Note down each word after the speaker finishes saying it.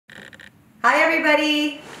Hi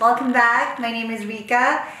everybody! Welcome back. My name is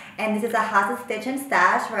Rika and this is a House of Stitch and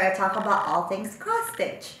Stash where I talk about all things cross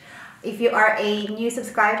stitch. If you are a new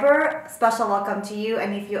subscriber, special welcome to you,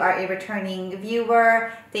 and if you are a returning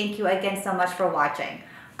viewer, thank you again so much for watching.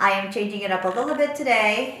 I am changing it up a little bit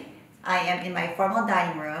today. I am in my formal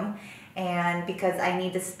dining room and because I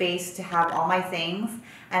need the space to have all my things,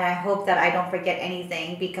 and I hope that I don't forget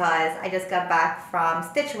anything because I just got back from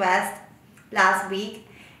Stitch West last week.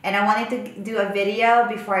 And I wanted to do a video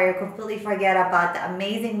before I completely forget about the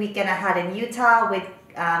amazing weekend I had in Utah with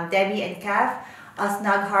Debbie and Cathy of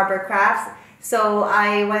Snug Harbor Crafts. So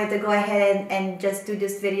I wanted to go ahead and just do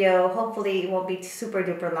this video. Hopefully it won't be super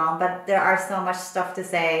duper long, but there are so much stuff to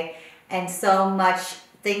say and so much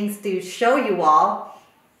things to show you all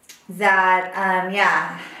that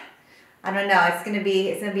yeah, I don't know, it's gonna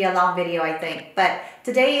be a long video, I think. But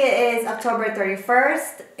today is October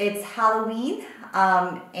 31st. It's Halloween.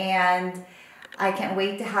 And I can't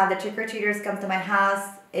wait to have the trick-or-treaters come to my house.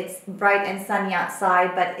 It's bright and sunny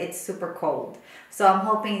outside, but it's super cold. So I'm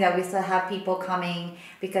hoping that we still have people coming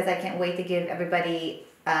because I can't wait to give everybody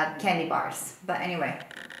candy bars. But anyway,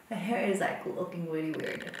 my hair is like looking really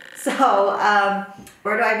weird. So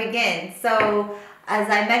where do I begin? So as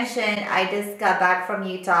I mentioned, I just got back from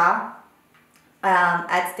Utah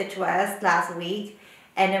at Stitch West last week.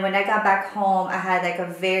 And then when I got back home, I had like a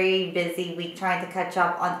very busy week trying to catch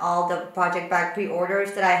up on all the project bag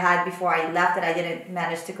pre-orders that I had before I left that I didn't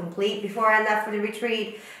manage to complete before I left for the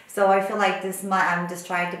retreat. So I feel like this month I'm just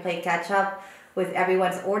trying to play catch up with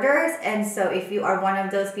everyone's orders. And so if you are one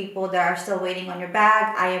of those people that are still waiting on your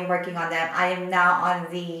bag, I am working on them. I am now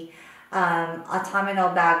on the autumnal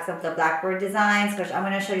bags of the Blackbird designs, which I'm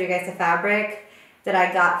going to show you guys the fabric that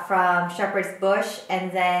I got from Shepherd's Bush,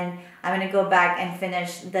 and then I'm going to go back and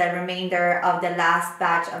finish the remainder of the last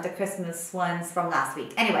batch of the Christmas ones from last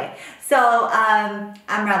week. Anyway, so I'm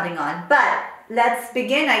rambling on, but let's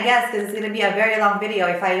begin, I guess, because it's going to be a very long video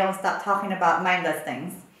if I don't stop talking about mindless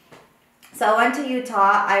things. So I went to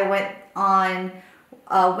Utah. I went on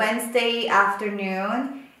Wednesday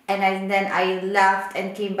afternoon, and then I left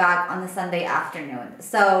and came back on the Sunday afternoon.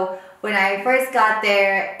 So when I first got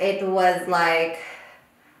there, it was like,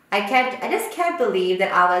 I just can't believe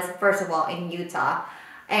that I was, first of all, in Utah,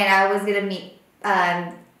 and I was gonna meet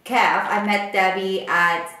Cathy. I met Debbie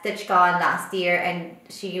at StitchCon last year, and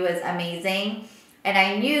she was amazing. And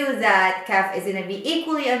I knew that Cathy is gonna be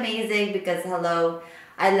equally amazing because, hello,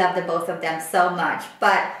 I love the both of them so much.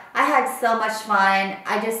 But I had so much fun.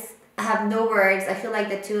 I just have no words. I feel like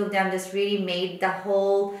the two of them just really made the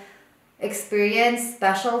whole experience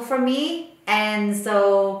special for me, and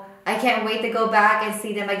so I can't wait to go back and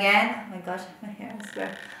see them again. Oh my gosh, my hair, I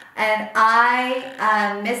swear. And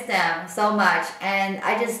I miss them so much, and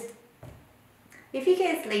I just, if you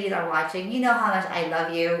guys ladies are watching, you know how much I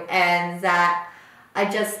love you, and that I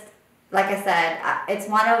just, like I said, it's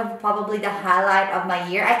one of probably the highlight of my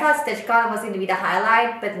year. I thought StitchCon was going to be the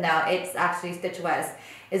highlight, but no, it's actually Stitch West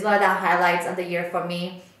is one of the highlights of the year for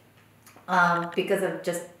me. Because of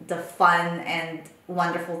just the fun and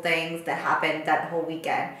wonderful things that happened that whole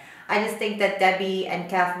weekend. I just think that Debbie and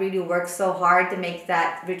Cathy really worked so hard to make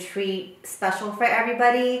that retreat special for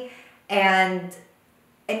everybody, and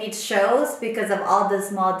it shows because of all the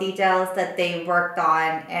small details that they worked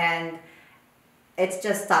on, and it's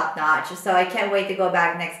just top notch. So I can't wait to go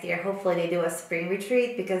back next year. Hopefully they do a spring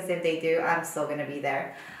retreat, because if they do, I'm still gonna be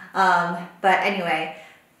there. But anyway,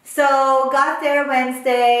 so got there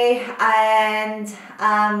Wednesday and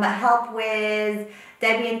helped with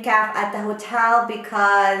Debbie and Cathy at the hotel,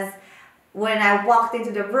 because when I walked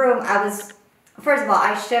into the room, I was, first of all,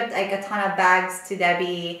 I shipped like a ton of bags to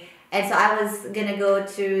Debbie, and so I was gonna go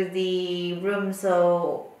to the room,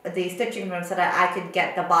 so the stitching room, so that I could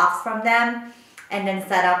get the box from them and then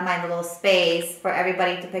set up my little space for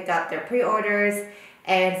everybody to pick up their pre-orders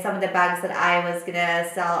and some of the bags that I was gonna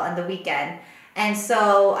sell on the weekend. And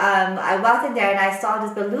so I walked in there and I saw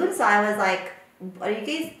this balloon, so I was like, are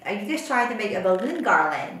you guys trying to make a balloon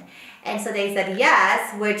garland? And so they said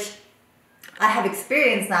yes, which I have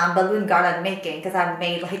experience now in balloon garland making because I've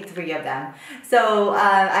made like 3 of them. So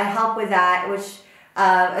I helped with that, which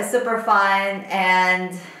is super fun,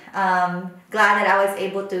 and glad that I was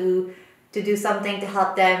able to do something to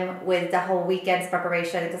help them with the whole weekend's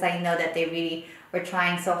preparation, because I know that they really were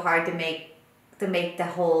trying so hard to make the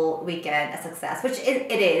whole weekend a success, which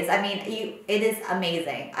it is. I mean, it is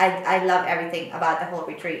amazing. I love everything about the whole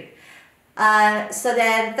retreat. So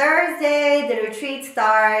then Thursday, the retreat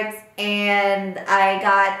starts, and I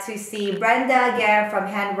got to see Brenda again from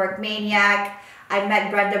Handwork Maniac. I met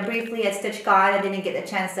Brenda briefly at StitchCon. I didn't get the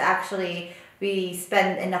chance to actually we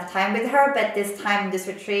spend enough time with her, but this time, this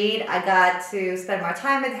retreat, I got to spend more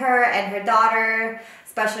time with her and her daughter,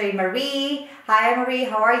 especially Marie. Hi Marie,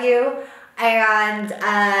 how are you? And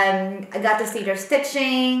I got to see her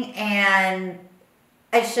stitching, and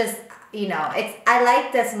it's just, you know, I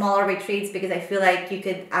like the smaller retreats because I feel like you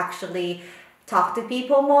could actually talk to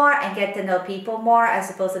people more and get to know people more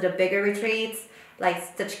as opposed to the bigger retreats. Like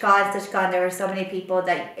StitchCon, there were so many people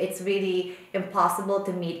that it's really impossible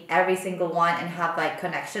to meet every single one and have like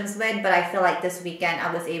connections with. But I feel like this weekend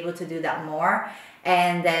I was able to do that more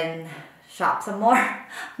and then shop some more.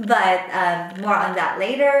 But more on that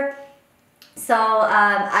later. So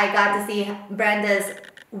I got to see Brenda's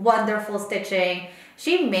wonderful stitching.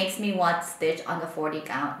 She makes me want to stitch on the 40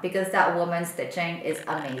 count because that woman's stitching is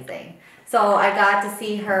amazing. So I got to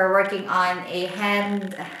see her working on a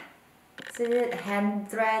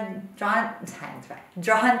drawn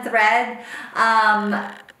thread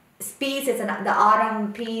piece. It's the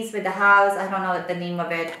autumn piece with the house. I don't know what the name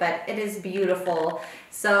of it, but it is beautiful.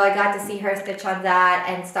 So I got to see her stitch on that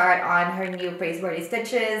and start on her new Praiseworthy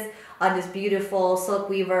stitches on this beautiful silk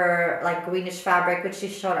weaver like greenish fabric, which she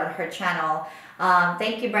showed on her channel.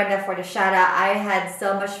 Thank you, Brenda, for the shout out. I had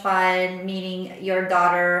so much fun meeting your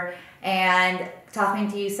daughter and talking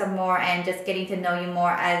to you some more and just getting to know you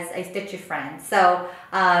more as a Stitchy friend. So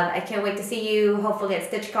I can't wait to see you hopefully at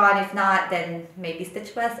StitchCon. If not, then maybe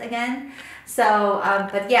Stitch West again. So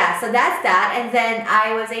but yeah, so that's that. And then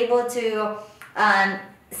I was able to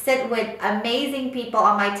sit with amazing people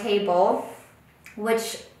on my table,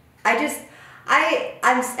 which I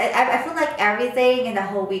feel like everything in the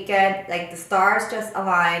whole weekend, like the stars just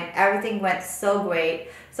aligned. Everything went so great.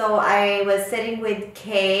 So I was sitting with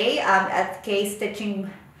Kay at Kay's Stitching.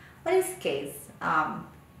 What is Kay's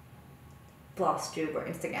Flosstube or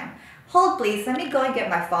Instagram? Hold please, let me go and get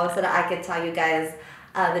my phone so that I can tell you guys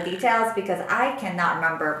the details because I cannot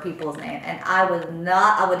remember people's name and I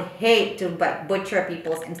would hate to butcher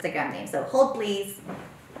people's Instagram names. So hold please.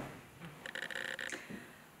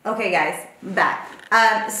 Okay guys, back.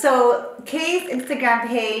 So Kay's Instagram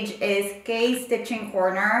page is Kay's Stitching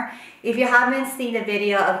Corner. If you haven't seen the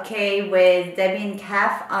video of Kay with Debbie and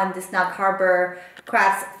Cathy on the Snug Harbor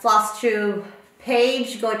Crafts Flosstube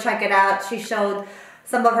page, go check it out. She showed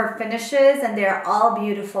some of her finishes and they're all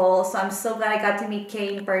beautiful. So I'm so glad I got to meet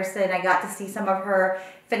Kay in person. I got to see some of her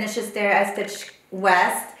finishes there at Stitch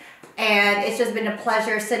West. And it's just been a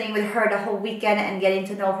pleasure sitting with her the whole weekend and getting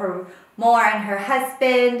to know her more and her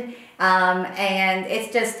husband. And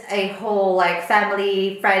it's just a whole like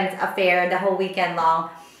family, friends affair the whole weekend long.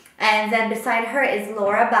 And then beside her is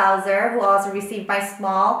Laura Bowser, who also received my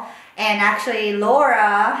small. And actually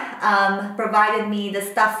Laura provided me the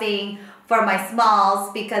stuffing for my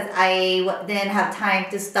smalls because I didn't have time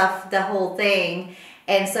to stuff the whole thing.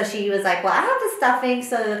 And so she was like, well, I have the stuffing.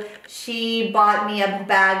 So she bought me a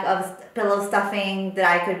bag of pillow stuffing that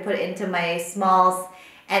I could put into my smalls.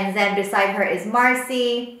 And then beside her is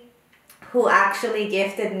Marcie, who actually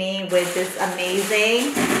gifted me with this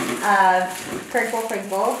amazing crinkle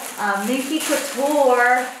Nikki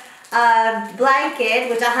Couture blanket,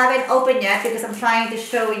 which I haven't opened yet because I'm trying to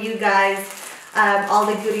show you guys all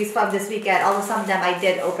the goodies from this weekend. Although some of them I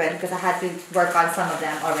did open because I had to work on some of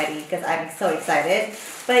them already because I'm so excited.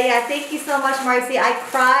 But yeah, thank you so much, Marcie. I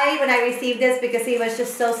cried when I received this because it was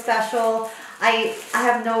just so special. I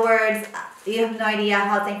have no words. You have no idea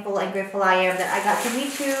how thankful and grateful I am that I got to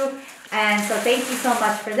meet you. And so thank you so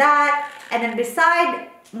much for that. And then beside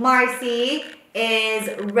Marcie is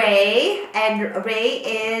Ray. And Ray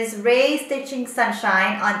is Ray Stitching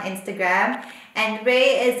Sunshine on Instagram. And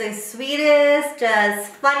Ray is the sweetest,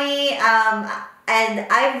 just funny. And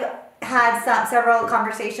I've had several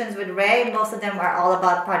conversations with Ray. Most of them are all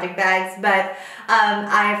about project bags. But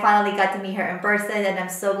I finally got to meet her in person. And I'm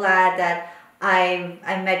so glad that I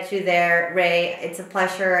met you there, Ray. It's a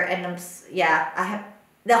pleasure, and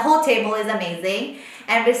the whole table is amazing.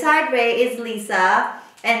 And beside Ray is Lisa,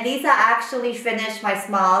 and Lisa actually finished my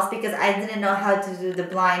smalls because I didn't know how to do the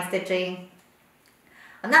blind stitching.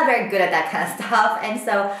 I'm not very good at that kind of stuff, and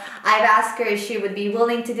so I've asked her if she would be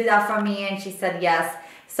willing to do that for me, and she said yes.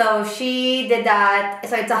 So she did that.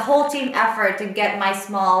 So it's a whole team effort to get my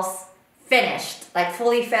smalls finished, like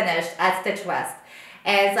fully finished at Stitch West.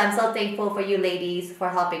 And so I'm so thankful for you ladies for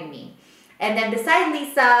helping me. And then beside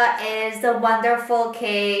Lisa is the wonderful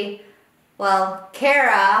Kara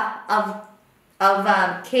of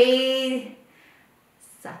Kay.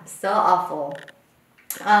 I'm so awful.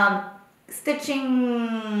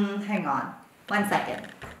 Stitching, hang on, 1 second.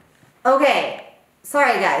 Okay,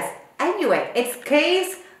 sorry guys, I knew it. It's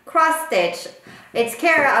Kay's Cross Stitch. It's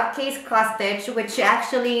Kara of Case Cross Stitch, which she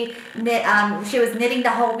actually knit, she was knitting the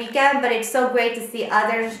whole weekend, but it's so great to see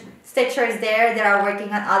other stitchers there that are working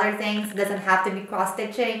on other things. It doesn't have to be cross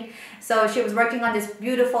stitching. So she was working on this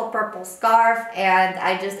beautiful purple scarf, and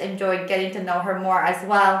I just enjoyed getting to know her more as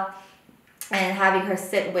well, and having her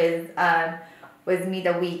sit with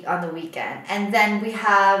me on the weekend. And then we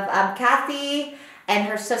have Cathy and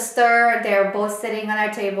her sister. They're both sitting on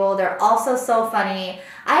our table. They're also so funny.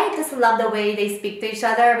 I just love the way they speak to each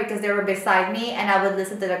other because they were beside me and I would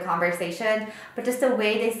listen to their conversation. But just the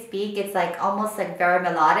way they speak, it's like almost like very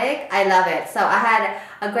melodic. I love it. So I had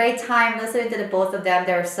a great time listening to the both of them.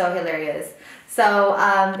 They were so hilarious. So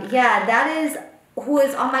yeah, that is who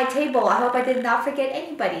is on my table. I hope I did not forget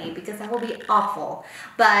anybody because that will be awful.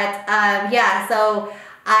 But yeah, so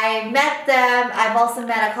I met them. I've also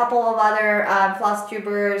met a couple of other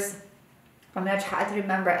Flosstubers. I'm gonna try to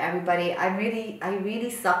remember everybody. I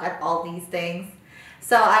really suck at all these things.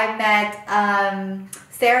 So I met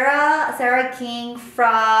Sarah King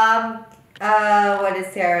from what is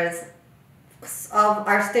Sarah's of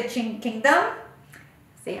our Stitching Kingdom.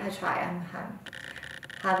 See, I try. I'm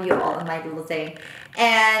have you all in my little thing.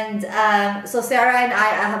 And so Sarah and I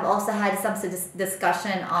have also had some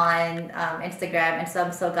discussion on Instagram, and so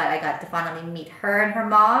I'm so glad I got to finally meet her and her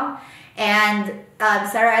mom. And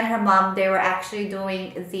Sarah and her mom, they were actually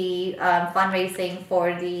doing the fundraising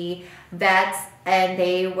for the vets, and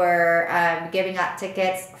they were giving out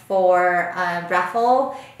tickets for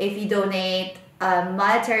raffle if you donate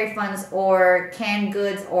monetary funds or canned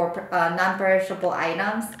goods or non-perishable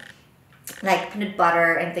items like peanut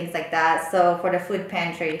butter and things like that. So for the food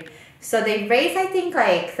pantry. So they raised, I think,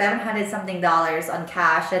 like $700 something on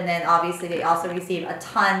cash, and then obviously they also received a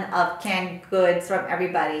ton of canned goods from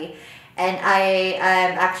everybody. And I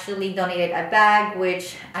actually donated a bag,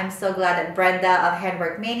 which I'm so glad that Brenda of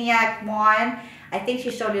Handwork Maniac won. I think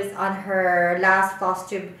she showed this on her last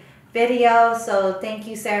Flosstube video. So thank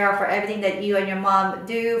you, Sarah, for everything that you and your mom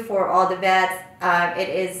do for all the vets. It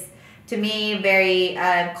is, to me, very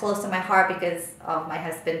close to my heart because of my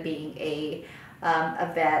husband being a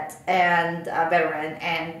vet and a veteran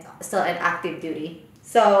and still in active duty.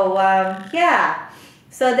 So yeah.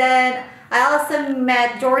 So then I also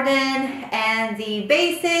met Jordan and the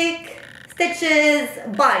Basic Stitches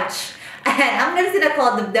bunch. And I'm just gonna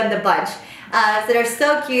call them the bunch. So they're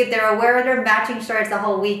so cute. They were wearing their matching shirts the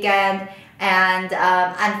whole weekend. And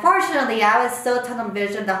unfortunately, I was so tunnel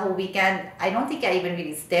vision the whole weekend. I don't think I even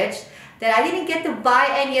really stitched, that I didn't get to buy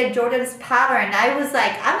any of Jordan's pattern. I was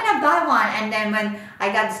like, I'm gonna buy one, and then when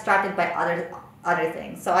I got distracted by other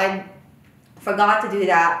things, so I forgot to do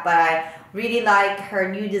that. But I really like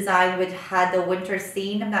her new design, which had the winter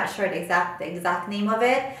scene. I'm not sure the exact name of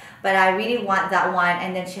it, but I really want that one.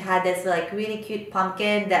 And then she had this like really cute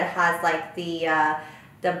pumpkin that has like the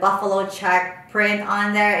buffalo check print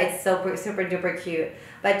on there. It's so super duper cute.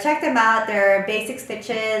 But check them out. They're Basic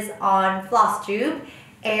Stitches on Flosstube.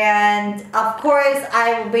 And of course,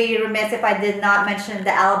 I will be remiss if I did not mention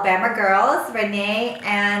the Alabama girls, Rene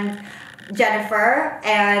and Jennifer,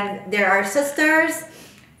 and they are sisters.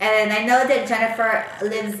 And I know that Jennifer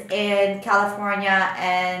lives in California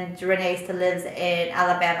and Rene still lives in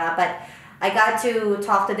Alabama, but I got to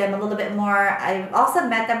talk to them a little bit more. I also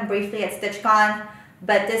met them briefly at StitchCon,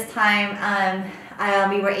 but this time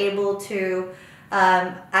we were able to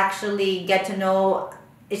actually get to know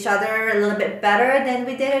each other a little bit better than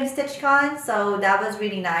we did in StitchCon, so that was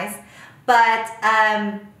really nice. But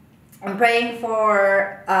I'm praying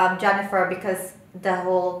for Jennifer because the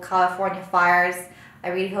whole California fires. I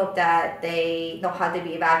really hope that they know how to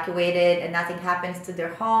be evacuated and nothing happens to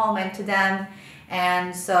their home and to them.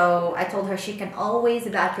 And so I told her she can always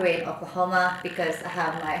evacuate Oklahoma because I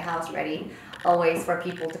have my house ready always for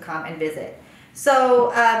people to come and visit.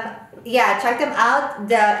 So yeah, check them out.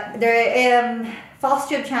 Their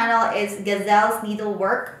Flosstube channel is Gazelle's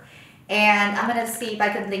Needlework, and I'm gonna see if I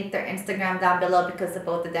can link their Instagram down below because the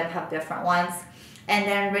both of them have different ones. And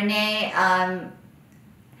then Rene,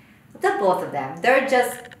 the both of them, they're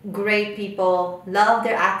just great people. Love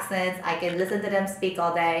their accents. I can listen to them speak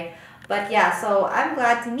all day. But yeah, so I'm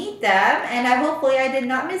glad to meet them, and hopefully I did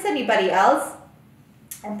not miss anybody else.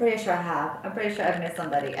 I'm pretty sure I have. I'm pretty sure I've missed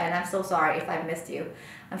somebody, and I'm so sorry if I missed you.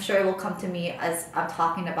 I'm sure it will come to me as I'm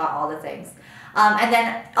talking about all the things. And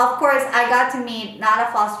then, of course, I got to meet not a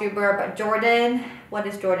Flosstuber, but Jordan. What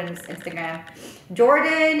is Jordan's Instagram?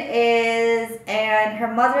 Jordan is, and her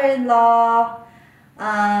mother-in-law.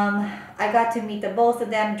 I got to meet the both of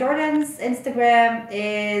them. Jordan's Instagram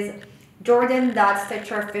is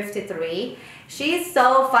Jordan.Stitcher53. She's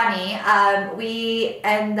so funny. We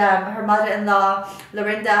and her mother-in-law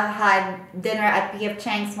Lorinda had dinner at PF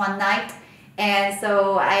Chang's one night, and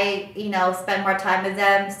so I, spent more time with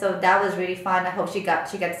them. So that was really fun. I hope she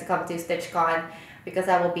gets to come to StitchCon, because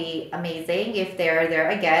that will be amazing if they're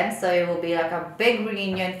there again. So it will be like a big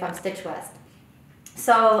reunion from Stitch West.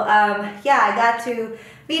 So yeah, I got to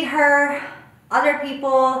meet her, other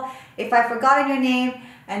people. If I've forgotten your name.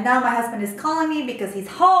 And now my husband is calling me because he's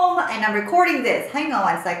home and I'm recording this. Hang on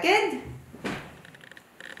 1 second.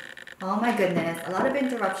 Oh my goodness, a lot of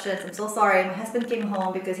interruptions. I'm so sorry. My husband came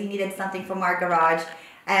home because he needed something from our garage.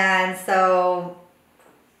 And so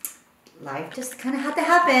life just kind of had to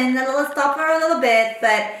happen. A little stop for a little bit,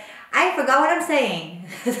 but I forgot what I'm saying.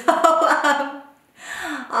 So, oh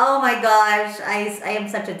my gosh, I am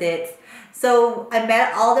such a ditz. So I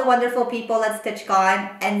met all the wonderful people at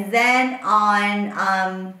StitchCon, and then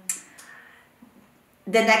on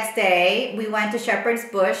the next day we went to Shepherd's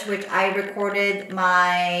Bush, which I recorded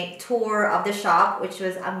my tour of the shop, which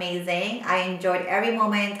was amazing. I enjoyed every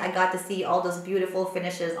moment. I got to see all those beautiful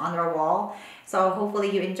finishes on their wall. So hopefully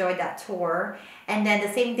you enjoyed that tour. And then the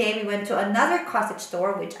same day we went to another cross-stitch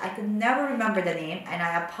store, which I could never remember the name, and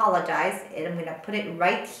I apologize. And I'm gonna put it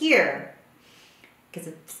right here because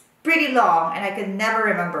it's pretty long and I could never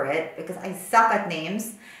remember it because I suck at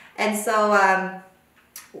names. And so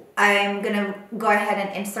I'm gonna go ahead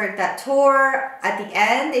and insert that tour at the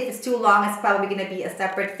end. If it's too long, it's probably gonna be a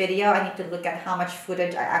separate video. I need to look at how much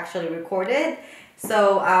footage I actually recorded.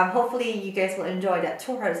 So hopefully you guys will enjoy that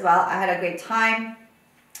tour as well. I had a great time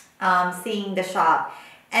seeing the shop.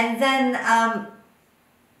 And then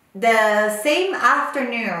the same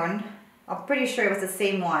afternoon, I'm pretty sure it was the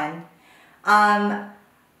same one,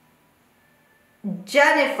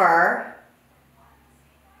 Jennifer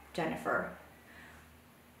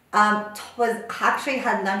was actually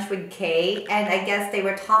had lunch with Kay, and I guess they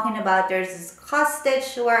were talking about there's this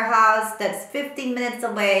cross-stitch warehouse that's 15 minutes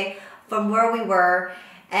away from where we were.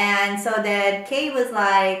 And so then Kay was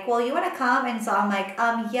like, well, you want to come? And so I'm like,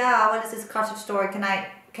 yeah, what is this cross-stitch store? Can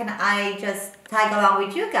I just tag along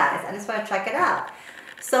with you guys? I just want to check it out.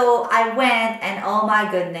 So I went, and oh my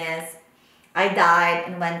goodness, I died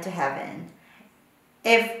and went to heaven.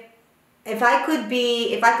 If I could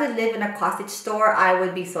live in a cross-stitch store, I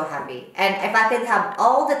would be so happy. And if I could have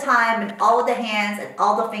all the time and all the hands and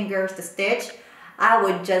all the fingers to stitch, I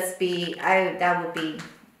would just be, I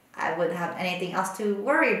wouldn't have anything else to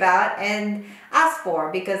worry about and ask for,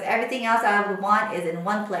 because everything else I would want is in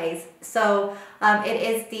one place. So it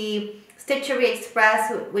is the Stitchery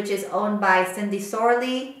Express, which is owned by Cindy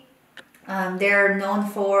Sorley. They're known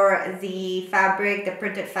for the fabric, the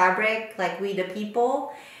printed fabric, like We the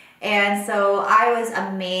People. And so I was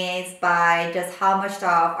amazed by just how much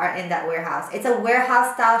stuff are in that warehouse. It's a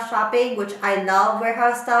warehouse style shopping, which I love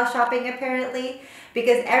warehouse style shopping apparently,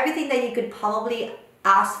 because everything that you could probably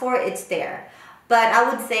ask for, it's there. But I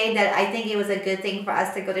would say that I think it was a good thing for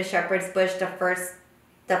us to go to Shepherd's Bush, the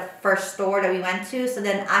first store that we went to. So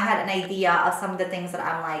then I had an idea of some of the things that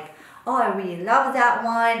I'm like, oh, I really love that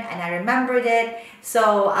one, and I remembered it.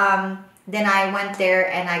 So then I went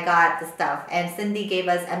there and I got the stuff, and Cindy gave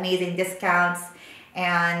us amazing discounts,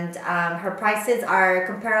 and her prices are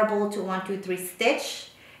comparable to 123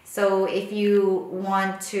 Stitch. So if you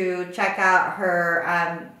want to check out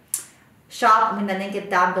her shop, I'm gonna link it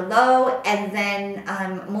down below. And then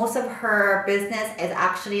most of her business is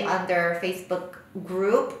actually under Facebook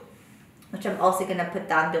group, which I'm also gonna put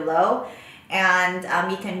down below. And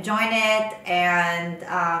you can join it, and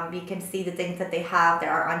you can see the things that they have that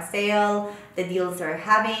are on sale, the deals they're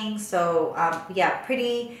having. So yeah,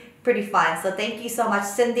 pretty fun. So thank you so much,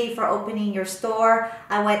 Cindy, for opening your store.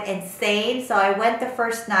 I went insane. So I went the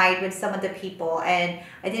first night with some of the people, and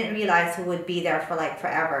I didn't realize who would be there for like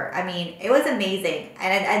forever. I mean, it was amazing,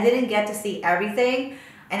 and I didn't get to see everything.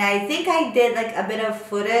 And I think I did like a bit of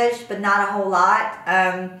footage, but not a whole lot.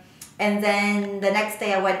 And then the next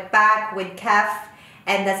day I went back with Cathy,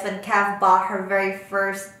 and that's when Cathy bought her very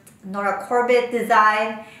first Nora Corbett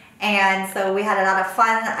design. And so we had a lot of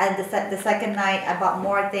fun. And the second night I bought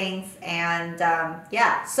more things, and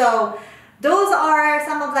yeah. So those are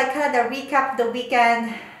some of like kind of the recap of the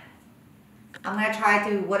weekend. I'm gonna try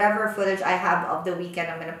to, whatever footage I have of the weekend,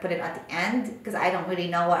 I'm gonna put it at the end, because I don't really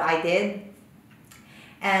know what I did.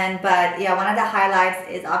 But yeah, one of the highlights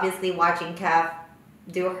is obviously watching Cathy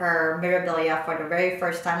do her Mirabilia for the very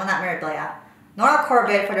first time. Well, not Mirabilia, Nora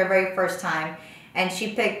Corbett for the very first time. And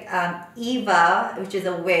she picked Eva, which is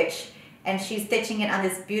a witch, and she's stitching it on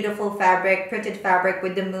this beautiful fabric, printed fabric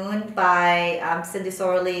with the moon by Cindy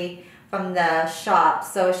Sorley from the shop.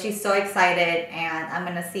 So she's so excited, and I'm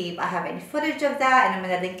gonna see if I have any footage of that, and I'm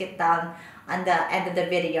gonna link it down on the end of the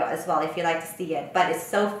video as well if you like to see it. But it's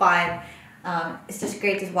so fun. It's just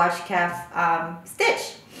great to watch Kev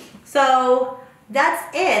stitch. So that's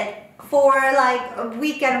it for like a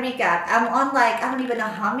weekend recap. I'm on like, I don't even know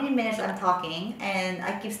how many minutes I'm talking, and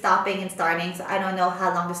I keep stopping and starting, so I don't know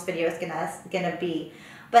how long this video is gonna be.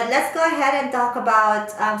 But let's go ahead and talk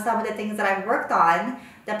about some of the things that I've worked on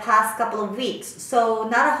the past couple of weeks. So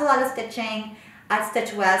not a whole lot of stitching at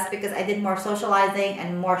Stitch West because I did more socializing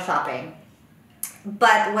and more shopping.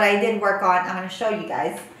 But what I did work on, I'm going to show you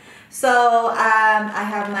guys. So I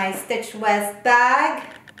have my Stitch West bag,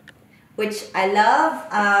 which I love.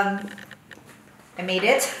 I made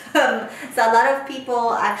it. So a lot of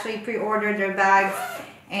people actually pre-ordered their bags,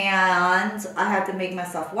 and I had to make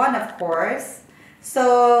myself one, of course.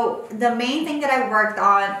 So the main thing that I worked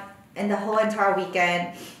on in the whole entire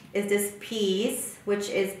weekend is this piece, which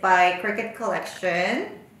is by Cricut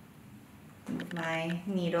Collection. Move my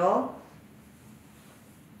needle.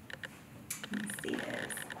 Let me see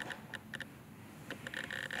this.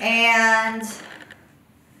 And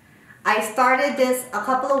I started this a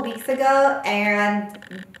couple of weeks ago, and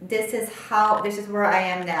this is where I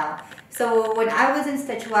am now. So when I was in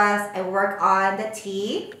Stitch West, I worked on the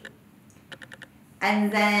tee.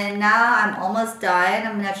 And then now I'm almost done.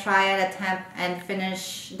 I'm gonna try and attempt and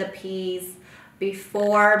finish the piece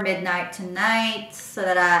before midnight tonight so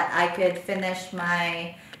that I could finish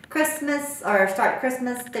my Christmas or start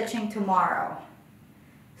Christmas stitching tomorrow.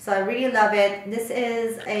 So I really love it. This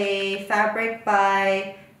is a fabric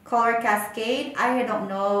by Color Cascade. I don't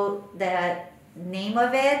know the name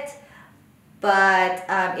of it, but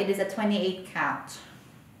it is a 28 count.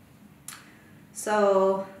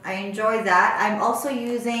 So I enjoy that. I'm also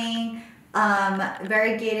using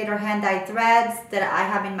variegated or hand-dyed threads that I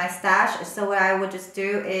have in my stash. So what I would just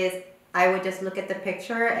do is I would just look at the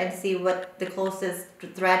picture and see what the closest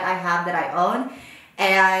thread I have that I own,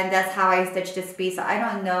 and that's how I stitch this piece. So I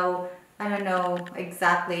don't know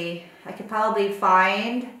exactly. I could probably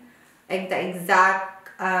find like the exact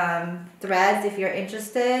threads if you're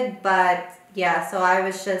interested, but yeah. So I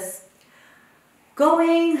was just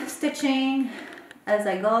stitching as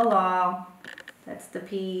I go along. That's the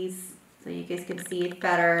piece, so you guys can see it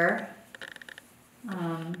better.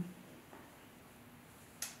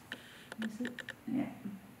 Yeah.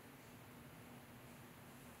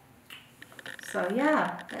 So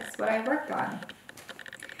yeah, that's what I worked on.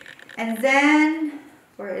 And then,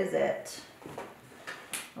 where is it?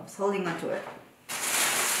 I was holding onto it.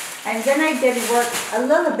 And then I did work a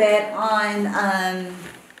little bit on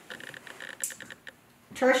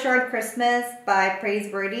Churchyard Christmas by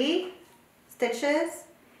Praiseworthy stitches.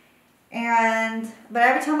 But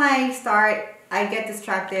every time I start, I get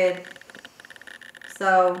distracted.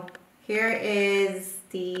 So here is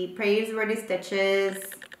the Praiseworthy stitches.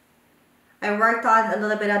 I worked on a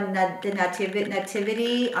little bit on the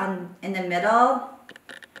nativity in the middle,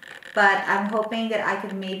 but I'm hoping that I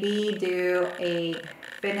could maybe do a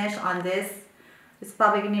finish on this. It's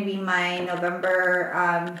probably going to be my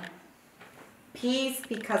November piece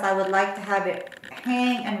because I would like to have it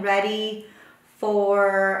hang and ready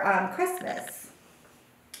for Christmas.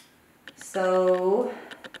 So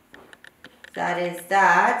that is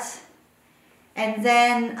that. And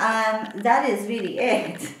then that is really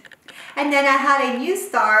it. And then I had a new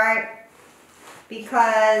start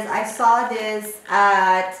because I saw this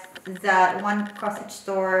at that one cross-stitch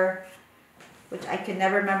store, which I can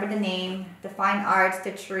never remember the name, the Fine Art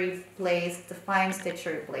Stitchery place, the Fine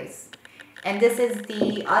Stitchery place. And this is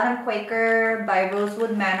the Autumn Quaker by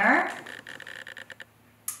Rosewood Manor.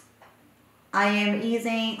 I am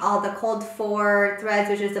using all the Cold 4 threads,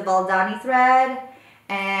 which is the Valdani thread,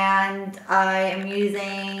 and I am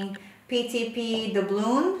using PTP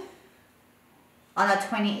doubloon on a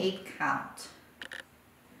 28 count.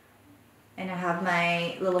 And I have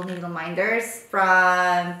my little needle minders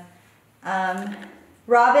from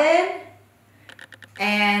Robin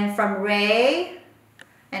and from Ray.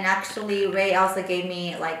 And actually Ray also gave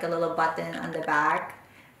me like a little button on the back.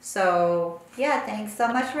 So yeah, thanks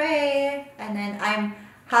so much, Ray. And then I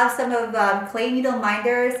have some of clay needle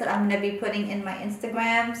minders that I'm going to be putting in my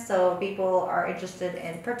Instagram. So if people are interested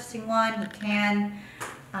in purchasing one, you can.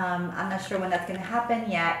 I'm not sure when that's going to happen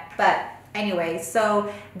yet. But anyway, so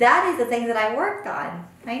that is the thing that I worked on.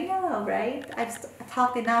 I know, right? I just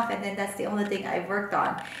talked enough, and then that's the only thing I worked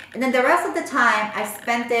on. And then the rest of the time, I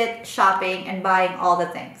spent it shopping and buying all the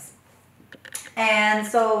things. And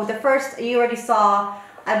so the first, you already saw,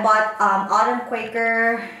 I bought Autumn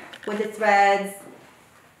Quaker with the threads.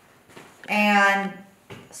 And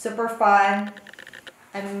super fun.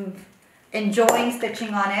 I'm enjoying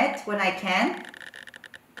stitching on it when I can.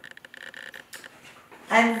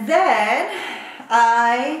 And then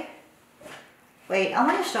I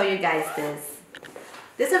want to show you guys this.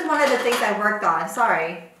 This is one of the things I worked on.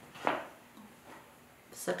 Sorry.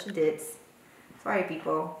 Such a ditz. Sorry,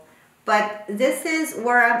 people. But this is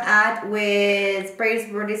where I'm at with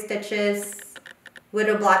Praiseworthy Stitches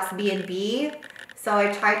Widow Blocks B&B. So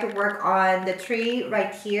I tried to work on the tree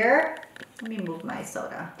right here. Let me move my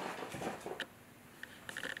soda.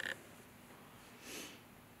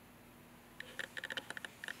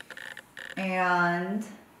 And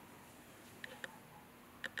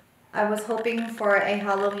I was hoping for a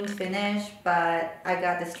Halloween finish, but I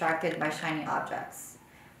got distracted by shiny objects.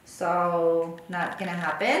 So not gonna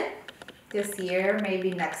happen this year,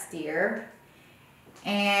 maybe next year.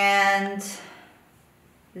 And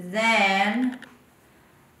then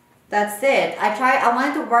that's it. I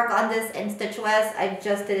wanted to work on this in Stitch West. I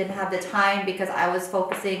just didn't have the time because I was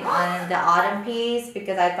focusing on the autumn piece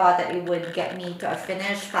because I thought that it would get me to a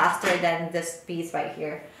finish faster than this piece right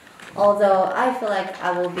here. Although I feel like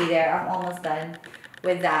I will be there. I'm almost done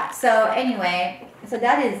with that. So anyway, so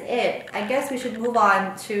that is it. I guess we should move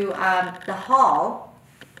on to the haul.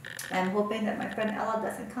 I'm hoping that my friend Ella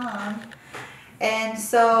doesn't come. And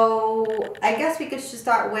so I guess we could just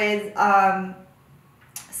start with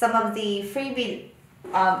some of the freebie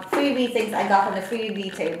things I got from the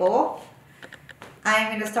freebie table. I'm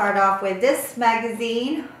going to start off with this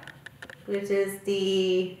magazine, which is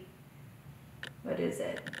the, what is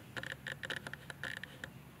it?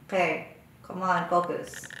 Okay, come on,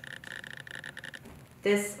 focus.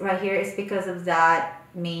 This right here is because of that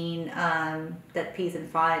main, that piece in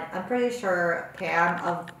front. I'm pretty sure Pam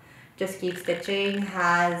of Just Keep Stitching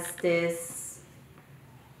has this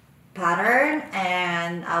pattern,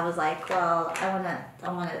 and I was like, well, I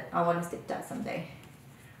wanna stitch that someday.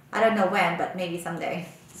 I don't know when, but maybe someday.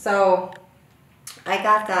 So I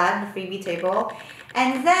got that on the freebie table,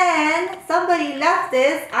 and then somebody left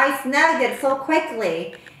this. I snagged it so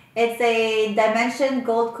quickly. It's a Dimension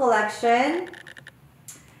Gold collection.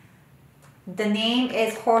 The name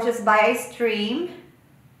is Horses by a Stream.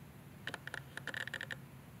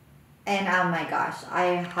 And oh my gosh,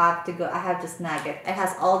 I have to snag it. It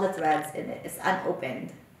has all the threads in it. It's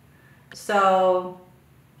unopened. So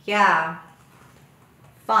yeah,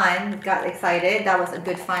 fun, got excited. That was a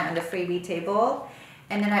good find on the freebie table.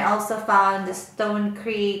 And then I also found the Stony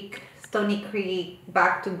Creek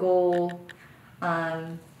Back to Gold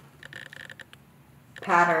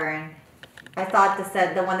pattern. I thought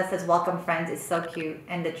the one that says Welcome Friends is so cute,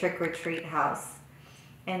 and the Trick or Treat house.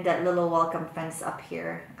 And that little welcome fence up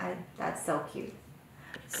here. That's so cute.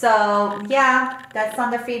 So yeah, that's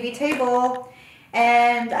on the freebie table.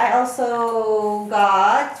 And I also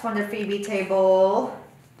got from the freebie table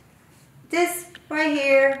this right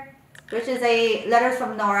here, which is a Letters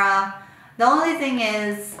from Nora. The only thing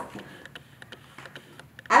is,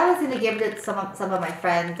 I was gonna give it to some of my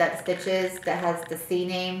friends that stitches that has the C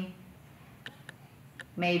name.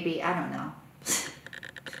 Maybe, I don't know.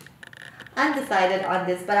 Undecided on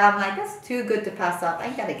this, but I'm like, that's too good to pass up. I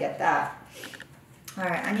gotta get that.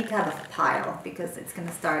 Alright, I need to have a pile because it's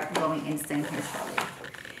gonna start going insane here shortly.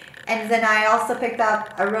 And then I also picked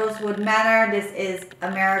up a Rosewood Manor. This is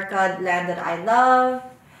America, Land That I Love.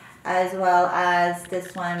 As well as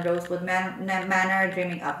this one, Rosewood Manor,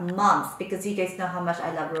 Dreaming Up Months. Because you guys know how much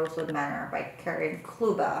I love Rosewood Manor by Karen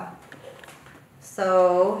Kluba.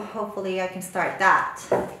 So hopefully I can start that.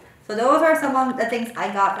 So those are some of the things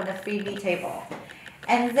I got from the freebie table.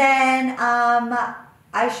 And then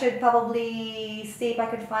I should probably see if I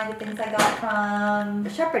can find the things I got from the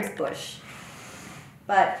Shepherd's Bush.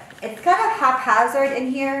 But it's kind of haphazard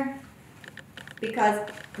in here because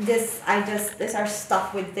these are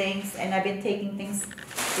stuffed with things, and I've been taking things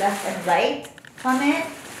left and right from it.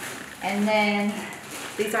 And then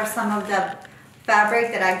these are some of the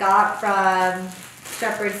fabric that I got from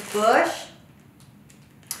Shepherd's Bush.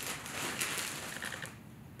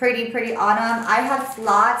 Pretty autumn. I have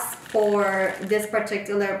slots for this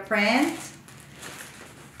particular print,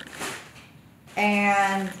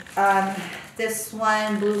 and this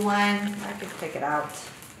one, blue one, I can take it out.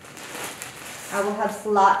 I will have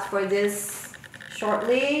slots for this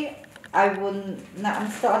shortly. I'm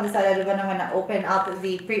still undecided when I'm gonna open up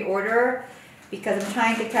the pre-order because I'm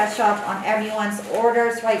trying to catch up on everyone's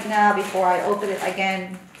orders right now before I open it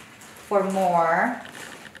again for more.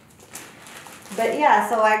 But yeah,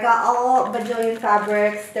 so I got all bajillion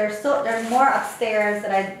fabrics. There's more upstairs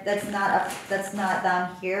that's not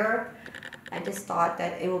down here. I just thought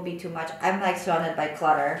that it will be too much. I'm like surrounded by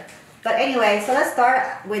clutter. But anyway, so let's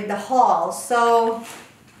start with the haul. So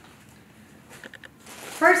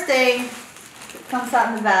first thing comes out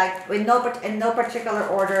in the bag in no particular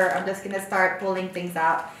order. I'm just gonna start pulling things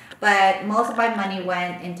out. But most of my money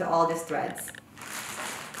went into all these threads.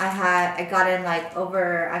 I got in like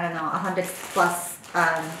over, I don't know, 100 plus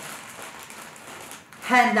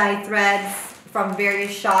hand-dyed threads from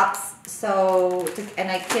various shops. So, and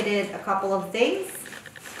I kitted a couple of things.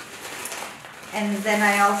 And then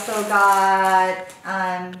I also got,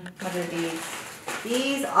 what are these?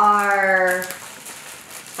 These are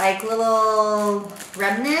like little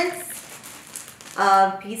remnants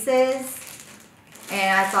of pieces.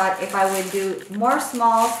 And I thought if I would do more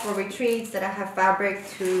smalls for retreats, that I have fabric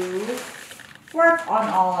to work on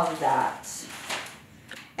all of that.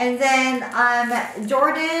 And then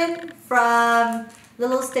Jordan from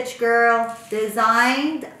Little Stitch Girl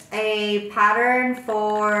designed a pattern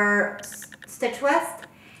for Stitch West.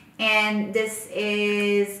 And this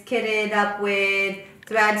is kitted up with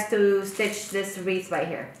threads to stitch this wreath right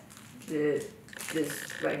here. This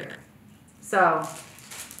right here. So,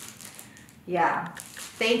 yeah.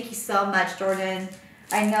 Thank you so much, Jordan.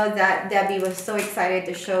 I know that Debbie was so excited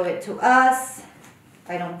to show it to us.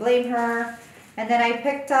 I don't blame her. And then I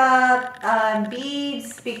picked up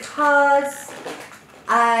beads because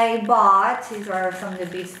I bought, these are some of the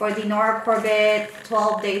beads, for the Nora Corbett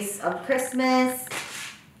 12 Days of Christmas,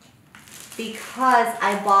 because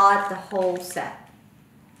I bought the whole set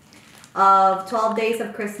of 12 Days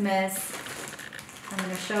of Christmas. I'm going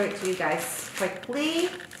to show it to you guys quickly.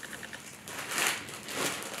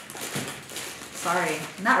 Sorry,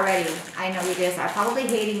 not ready. I know you guys are probably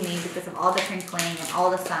hating me because of all the crinkling and all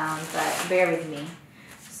the sounds, but bear with me.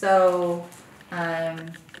 So,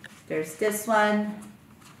 there's this one.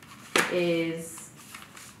 It is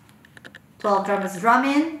 12 drummers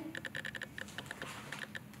drumming.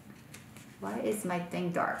 Why is my thing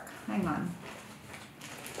dark? Hang on.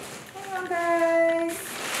 Hang on, guys.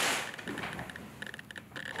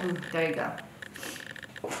 Ooh, there you go.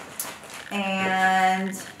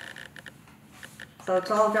 And so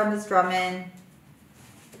 12 drummers drumming.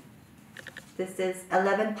 This is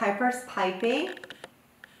 11 pipers piping.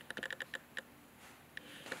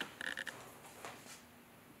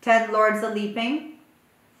 10 lords a leaping.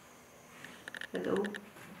 Hello.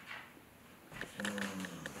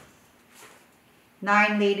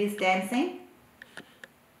 9 ladies dancing.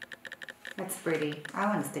 That's pretty. I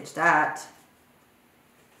want to stitch that.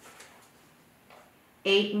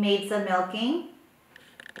 8 maids a milking.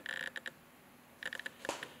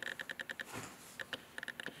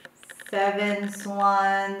 7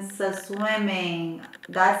 swans a swimming.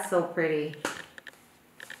 That's so pretty.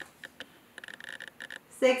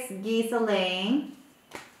 6 geese a laying.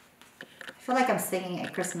 I feel like I'm singing a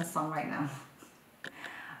Christmas song right now.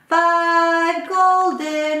 5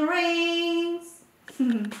 golden rings.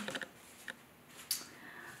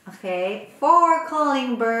 Okay, 4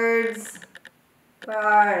 calling birds. Where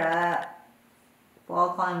are that?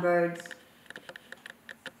 4 calling birds.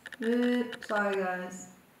 Oops, sorry guys.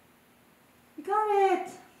 You got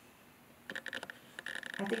it.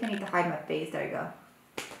 I think I need to hide my face. There you go.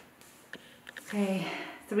 Okay,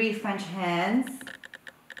 3 French hens.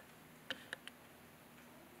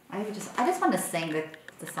 I just want to sing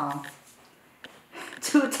the song.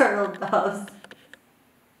 2 turtle doves.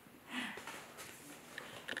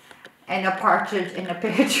 And a partridge in a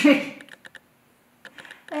pear tree.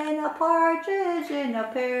 And a partridge in a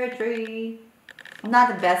pear tree. I'm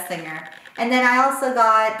not the best singer. And then I also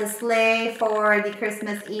got the sleigh for the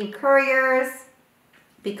Christmas Eve couriers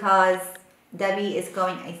because Debbie is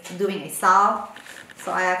doing a saw.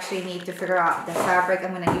 So I actually need to figure out the fabric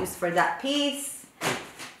I'm going to use for that piece.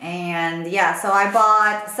 And yeah, so I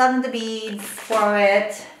bought some of the beads for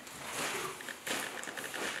it.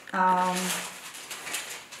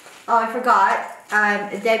 Oh, I forgot.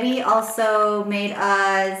 Debbie also made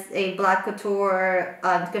us a black couture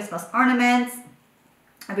Christmas ornaments.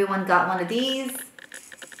 Everyone got one of these.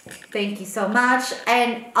 Thank you so much.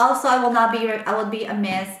 And also, I will be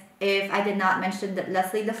amiss if I did not mention that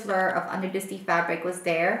Leslie the Fleur of Under the Sea Fabric was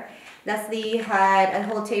there. Leslie had a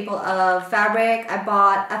whole table of fabric. I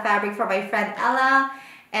bought a fabric for my friend Ella,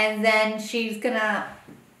 and then she's gonna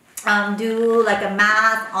do like a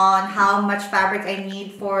math on how much fabric I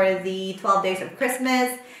need for the 12 Days of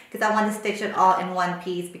Christmas, because I want to stitch it all in one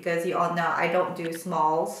piece, because you all know I don't do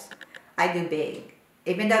smalls, I do big.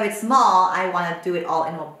 Even though it's small, I want to do it all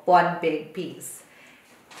in one big piece.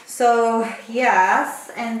 So yes,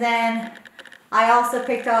 and then I also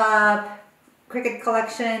picked up Cricut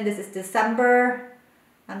Collection. This is December.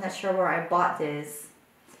 I'm not sure where I bought this,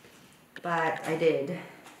 but I did.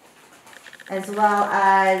 as well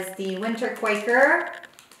as the Winter Quaker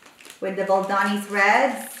with the Baldani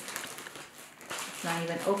threads. It's not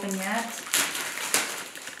even open yet.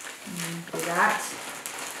 Do that.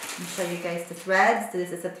 I'll show you guys the threads. So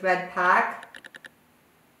this is a thread pack.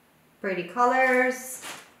 Pretty colors.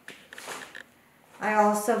 I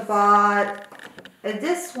also bought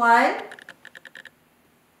this one.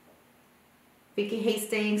 Vicky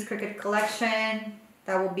Hastings Cricket Collection.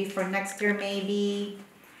 That will be for next year maybe.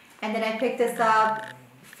 And then I picked this up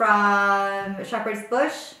from Shepherd's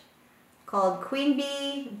Bush called Queen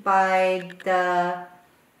Bee by the,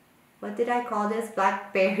 what did I call this?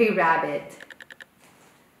 Blackberry Rabbit.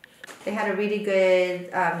 They had a really good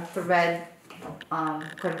thread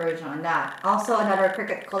conversion on that. Also another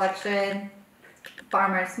cricket collection,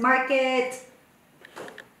 Farmer's Market.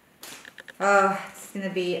 Oh, it's gonna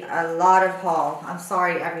be a lot of haul. I'm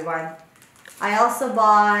sorry everyone. I also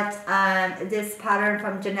bought this pattern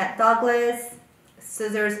from Jeanette Douglas,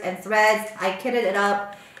 scissors and threads. I kitted it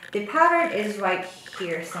up. The pattern is right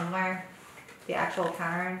here somewhere, the actual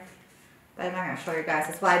pattern. But I'm not gonna show you guys.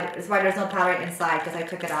 That's why there's no pattern inside, because I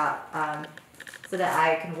took it out so that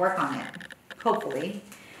I can work on it, hopefully.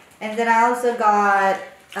 And then I also got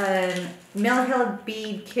Mill Hill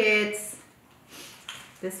bead kits.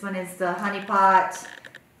 This one is the honey pot,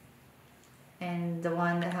 and the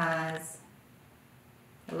one that has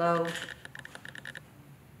hello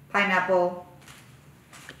pineapple.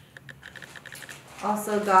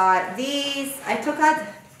 Also got these. I took out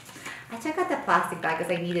the plastic bag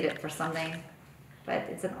because I needed it for something, but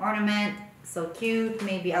it's an ornament, so cute.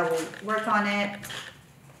 Maybe I will work on it.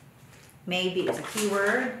 Maybe it's a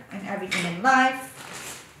keyword and everything in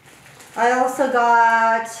life. I also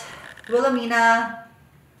got Wilhelmina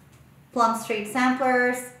Plum Street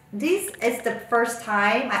samplers. This is the first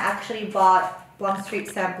time I actually bought Plum Street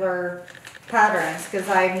sampler patterns because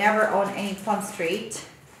I've never owned any Plum Street.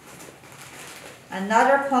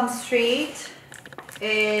 Another Plum Street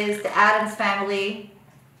is the Addams Family.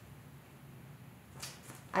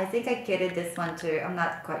 I think I kitted this one too. I'm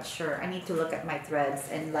not quite sure. I need to look at my threads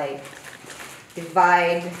and like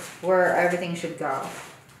divide where everything should go.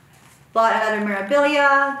 Bought another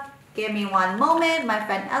memorabilia. Give me one moment. My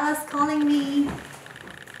friend Ella's calling me.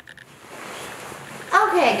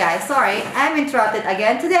 Okay guys, sorry. I'm interrupted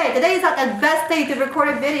again. Today is not the best day to record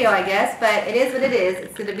a video, I guess, but it is what it is.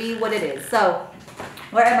 It's gonna be what it is. So,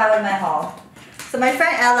 where am I with my haul? So my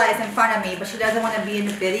friend Ella is in front of me, but she doesn't want to be in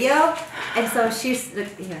the video. And so she's,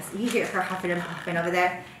 yes, you hear her huffing and puffing over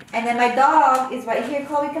there. And then my dog is right here.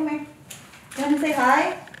 Chloe, come here. You want to say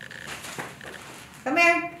hi? Come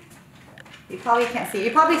here. You probably can't see.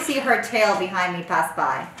 You probably see her tail behind me pass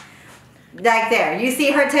by. Like there. You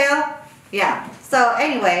see her tail? Yeah. So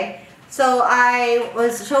anyway, so I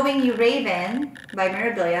was showing you Raven by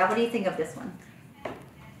Mirabilia. What do you think of this one?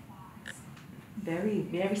 Very,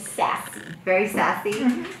 very sassy. Very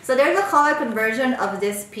sassy. So there's a color conversion of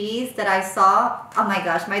this piece that I saw. Oh my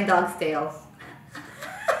gosh, my dog's tail.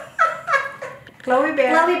 Chloe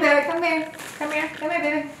Bear. Chloe Bear, come here. Come here. Come here,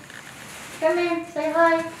 baby. Come here. Say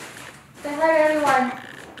hi. Say hi to everyone.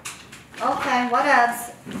 Okay, what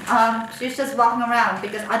else? She's just walking around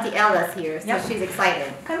because Auntie Ella's here, so she's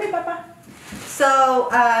excited. Come here, Papa. So,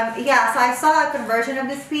 yeah, so I saw a conversion of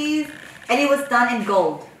this piece, and it was done in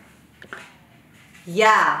gold.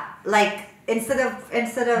 Yeah, like instead of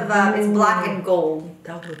it's black and gold.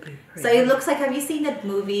 That would be pretty. So it looks like, have you seen that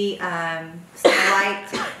movie Snow White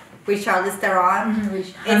with Charlize Theron?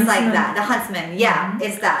 It's like that, The Huntsman. Yeah,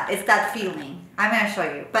 it's that feeling. I'm gonna show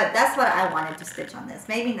you, but that's what I wanted to stitch on this.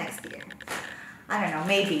 Maybe next year. I don't know,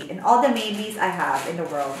 maybe. And all the maybes I have in the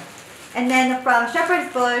world. And then from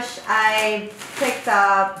Shepherd's Bush, I picked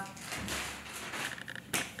up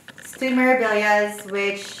two Mirabilias,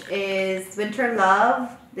 which is Winter Love.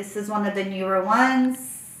 This is one of the newer ones.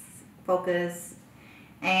 Focus.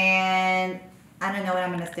 And I don't know when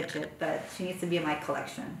I'm going to stitch it, but she needs to be in my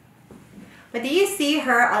collection. But do you see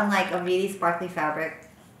her on like a really sparkly fabric?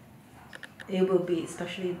 It will be,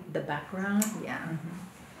 especially the background. Yeah.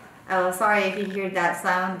 Oh, sorry if you hear that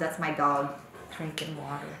sound. That's my dog. Drinking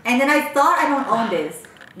water. And then I thought I don't own this,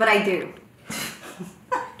 but I do.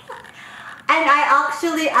 And I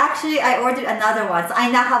actually I ordered another one, so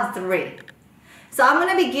I now have 3. So I'm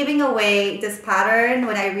gonna be giving away this pattern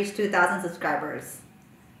when I reach 2,000 subscribers.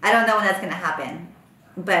 I don't know when that's gonna happen,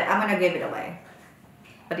 but I'm gonna give it away.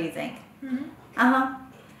 What do you think?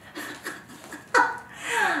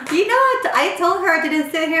 You know what? I told her to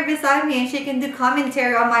just sit here beside me and she can do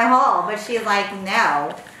commentary on my haul, but she's like,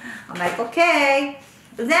 no. I'm like, okay.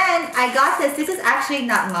 Then I got this. This is actually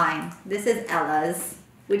not mine. This is Ella's.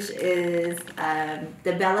 which is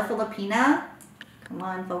the Bella Filipina. Come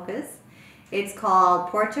on, focus. It's called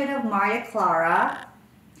Portrait of Maria Clara.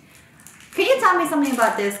 Can you tell me something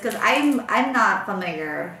about this? Because I'm not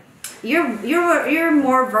familiar. You're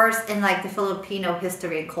more versed in like the Filipino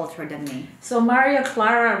history and culture than me. So Maria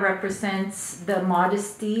Clara represents the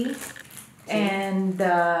modesty and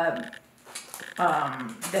the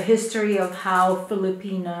history of how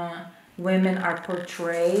Filipina women are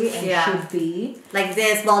portrayed and should be. Like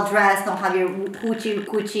this, well dressed, don't have your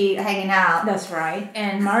coochie hanging out. That's right.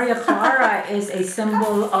 And Maria Clara is a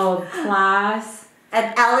symbol of class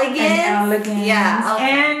and elegance. Yeah.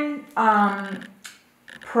 Okay. And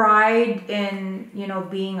pride in, you know,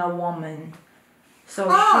 being a woman. So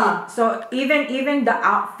so even the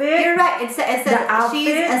outfit. You're right. It's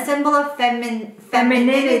she's a symbol of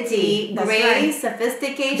femininity, grace,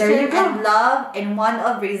 sophistication, and love in one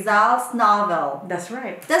of Rizal's novel. That's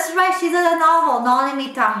right. That's right. She's in a novel, No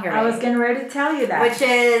Limitang Here. I was getting ready to tell you that. Which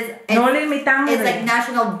is No Limitang Here. It's like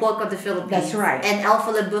National Book of the Philippines. That's right. And El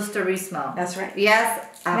Filibusterismo. That's right. Yes.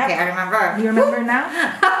 Okay, yep. I remember. You remember now?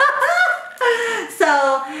 So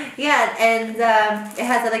yeah, and it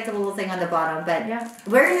has like a little thing on the bottom, but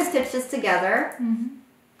we're gonna stitch this together.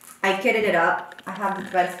 I kitted it up. I have the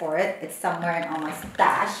threads for it. It's somewhere on my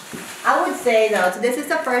stash. I would say though, so this is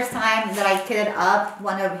the first time that I kitted up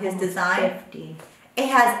one of his designs. 50. It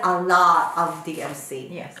has a lot of DMC.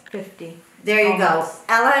 Yes, 50. There you go.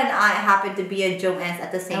 Ella and I happened to be at Joann's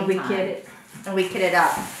at the same time. And we kitted. And we kitted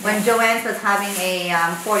up when Joann's was having a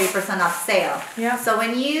 40% off sale. Yeah. So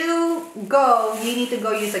when you go, you need to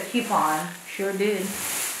go use a coupon. Sure did.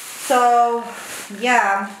 So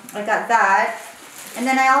yeah, I got that. And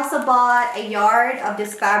then I also bought a yard of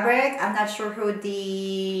this fabric. I'm not sure who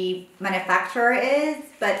the manufacturer is,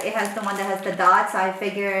 but it has the one that has the dots. So I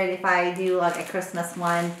figured if I do like a Christmas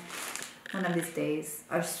one of these days,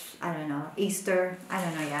 or I don't know, Easter, I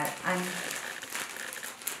don't know yet.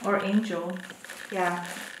 Or angel. Yeah.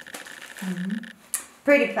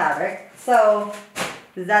 Pretty fabric. So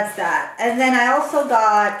that's that. And then I also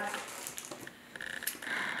got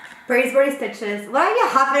Praiseworthy stitches. What are you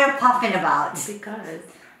huffing and puffing about?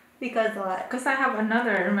 Because what? Because I have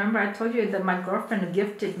another. Remember I told you that my girlfriend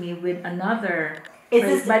gifted me with another.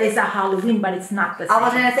 But it's a Halloween, but it's not the same. I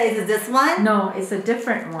was gonna say, is it this one? No, it's a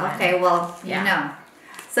different one. Okay, well, you know.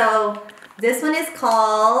 So this one is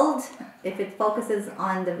called, if it focuses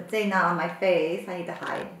on the thing, not on my face, I need to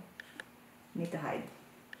hide.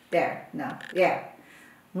 There, no, yeah.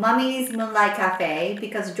 Mummy's Moonlight Cafe,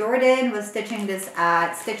 because Jordan was stitching this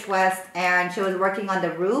at Stitch West and she was working on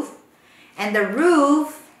the roof. And the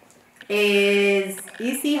roof is,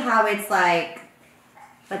 you see how it's like,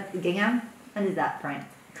 what, gingham? What is that print?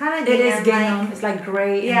 Kind of gingham. It is gingham. Like, it's like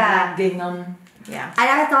gray and gingham. Yeah. And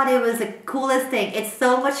I thought it was the coolest thing. It's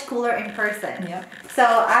so much cooler in person. Yep. So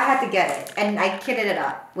I had to get it. And I kitted it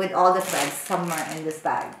up with all the threads somewhere in this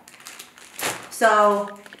bag. So,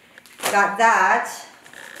 got that.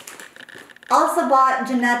 Also bought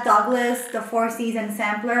Jeanette Douglas, the 4 Season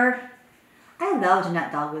sampler. I love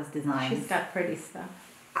Jeanette Douglas designs. She's got pretty stuff.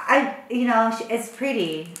 It's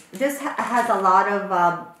pretty. This has a lot of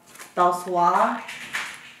Belsoir.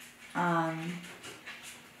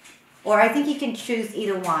 Or I think you can choose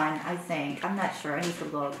either one, I think. I'm not sure. I need to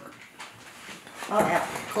look. Oh, yeah.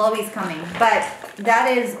 Chloe's coming. But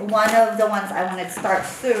that is one of the ones I want to start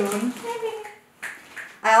soon.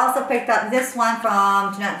 I also picked up this one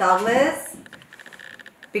from Jeanette Douglas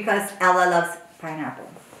because Ella loves pineapple.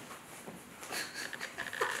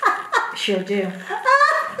 Sure do.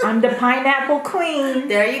 I'm the pineapple queen.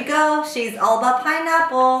 There you go. She's all about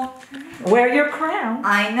pineapple. Wear your crown.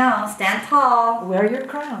 I know. Stand tall. Wear your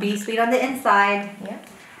crown. Be sweet on the inside. Yeah.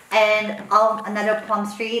 And another Plum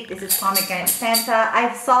Street. This is Pomegranate Santa.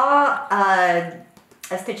 I saw a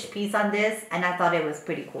stitch piece on this and I thought it was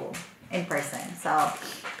pretty cool in person. So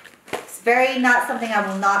it's very not something I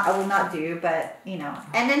will not do, but you know.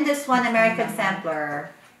 And then this one, American Sampler.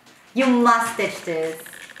 You must stitch this.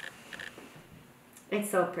 It's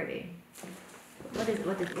so pretty. What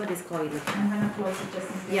is Chloe looking at? I'm gonna close it just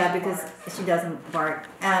in case. Yeah, because she doesn't bark.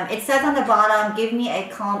 It says on the bottom, give me a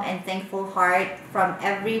calm and thankful heart from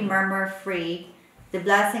every murmur free. The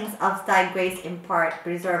blessings of thy grace impart,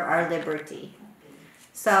 preserve our liberty.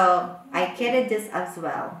 So I kitted this as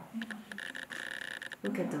well.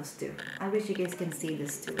 Look at those two. I wish you guys can see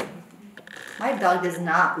this too. My dog does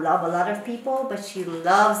not love a lot of people, but she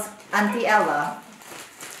loves Auntie Ella.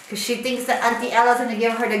 Because she thinks that Auntie Ella's going to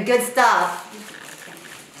give her the good stuff.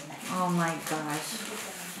 Oh my gosh.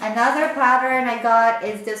 Another pattern I got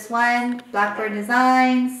is this one. Blackbird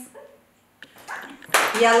Designs.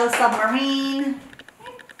 Yellow Submarine.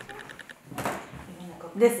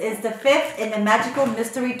 This is the 5th in the Magical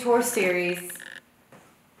Mystery Tour series.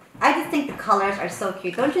 I just think the colors are so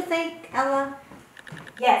cute. Don't you think, Ella?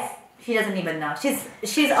 Yes. She doesn't even know.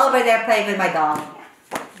 She's over there playing with my dog.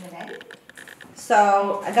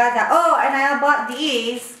 So I got that. Oh, and I bought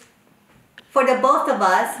these for the both of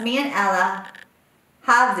us. Me and Ella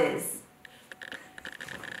have this.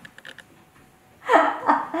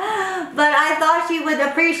 But I thought she would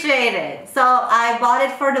appreciate it. So I bought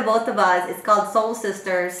it for the both of us. It's called Soul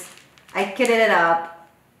Sisters. I kitted it up.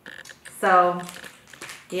 So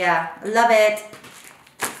yeah, love it.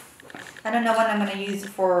 I don't know what I'm gonna use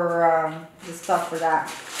for the stuff for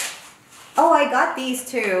that. Oh, I got these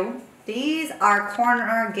too. These are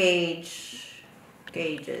corner gauges.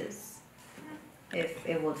 If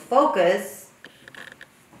it would focus.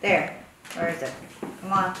 There. Where is it?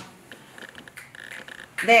 Come on.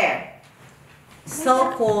 There.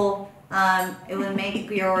 So cool. It will make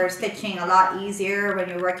your stitching a lot easier when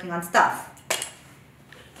you're working on stuff.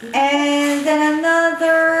 And then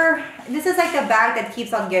another, this is like the bag that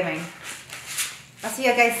keeps on giving. So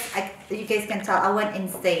you guys can tell, I went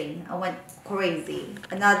insane. I went crazy.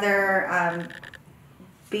 Another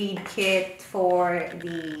bead kit for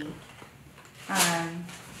the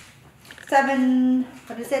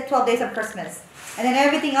 12 days of Christmas. And then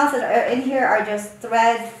everything else in here are just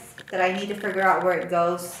threads that I need to figure out where it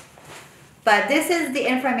goes. But this is the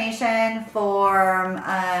information for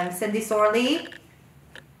Cindy Sorley.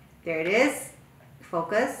 There it is.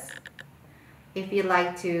 Focus. If you'd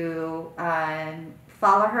like to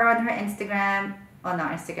follow her on her Instagram,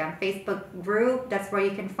 Facebook group, that's where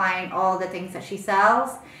you can find all the things that she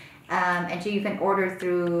sells. And you can order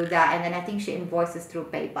through that. And then I think she invoices through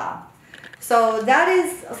PayPal. So that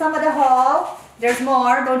is some of the haul. There's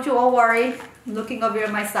more. Don't you all worry. I'm looking over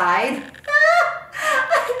on my side.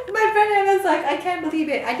 My friend was like, I can't believe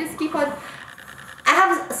it. I just keep on. I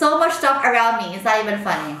have so much stuff around me. It's not even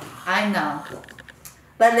funny. I know.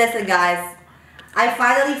 But listen, guys. I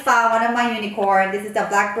finally found one of my unicorn. This is the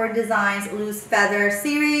Blackbird Designs Loose Feather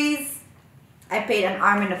series. I paid an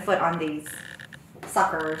arm and a foot on these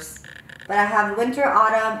suckers. But I have winter,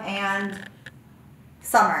 autumn, and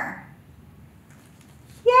summer.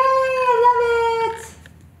 Yay! I love it!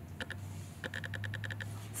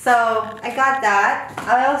 So I got that.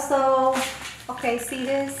 I also, okay, see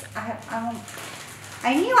this?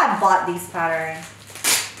 I knew I bought these patterns.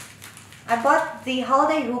 I bought the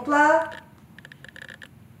Holiday Hoopla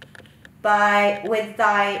with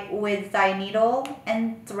thy needle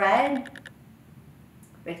and thread.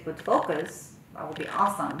 If it would focus, that would be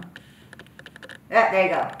awesome. Yeah, there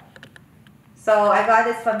you go. So I got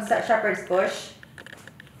this from Shepherd's Bush.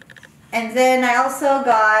 And then I also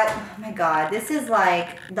got, oh my god, this is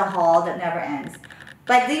like the haul that never ends.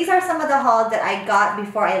 But these are some of the haul that I got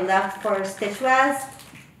before I left for Stitch West.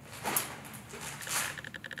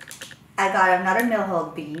 I got another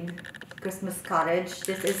Millhold bead, Christmas Cottage.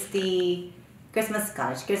 This is the Christmas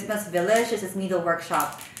Village. This is Needle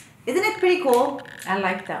Workshop. Isn't it pretty cool? I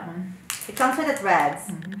like that one. It comes with the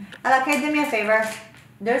threads. Ella, can you do me a favor?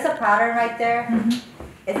 There's a pattern right there.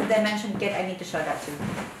 It's a dimension kit. I need to show that too.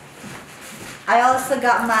 I also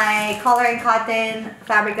got my Color and Cotton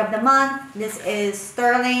Fabric of the Month. This is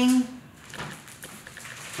Sterling.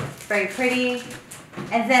 Very pretty.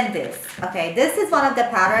 And then this. Okay, this is one of the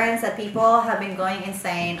patterns that people have been going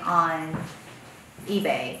insane on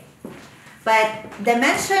eBay. But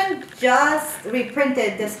Dimension just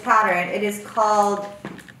reprinted this pattern. It is called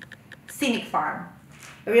Scenic Farm.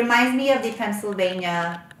 It reminds me of the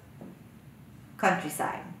Pennsylvania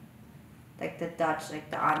countryside. Like the Dutch, like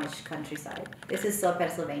the Amish countryside. This is still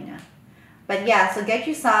Pennsylvania. But yeah, so get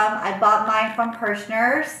you some. I bought mine from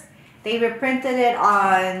Hirschner's. They reprinted it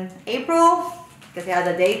on April, because they had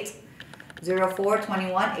the date,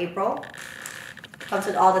 04/21 April. Comes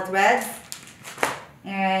with all the threads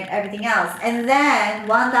and everything else. And then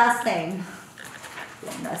one last thing.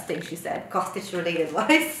 One last thing she said, cross-stitch related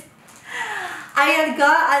wise. I had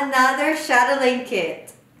got another chatelaine kit.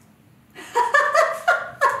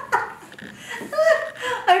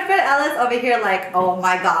 My friend Alice over here like, oh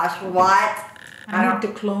my gosh, what? I need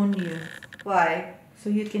to clone you. Why? So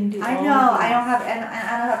you can do I all know, of I don't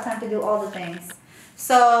have time to do all the things.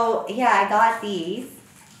 So yeah, I got these.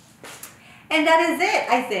 And that is it,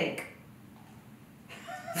 I think.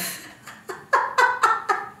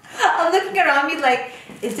 I'm looking around me like,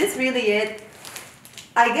 is this really it?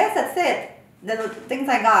 I guess that's it. The things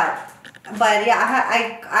I got. But yeah,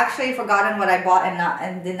 I actually forgotten what I bought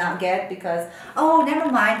and did not get because, oh, never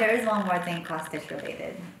mind. There is one more thing cross-stitch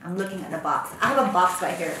related. I'm looking at the box. I have a box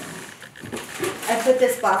right here. I put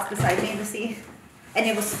this box beside me to see, and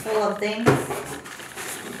it was full of things.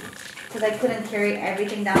 because I couldn't carry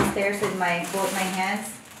everything downstairs with both my hands.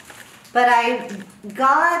 But I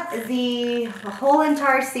got the whole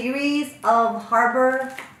entire series of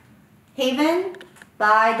Harbor Haven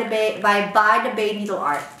by the Bay Needle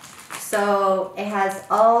Art. So it has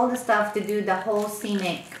all the stuff to do the whole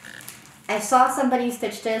scenic. I saw somebody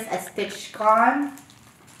stitch this at StitchCon,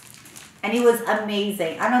 and it was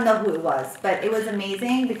amazing. I don't know who it was, but it was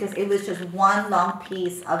amazing because it was just one long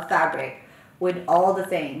piece of fabric with all the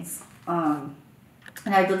things. And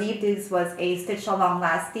I believe this was a stitch along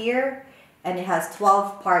last year, and it has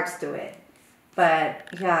 12 parts to it. But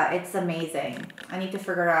yeah, it's amazing. I need to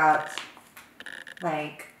figure out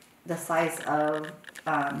like the size of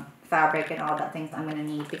fabric and all that things I'm gonna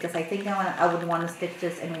need, because I think I would want to stitch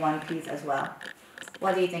this in one piece as well.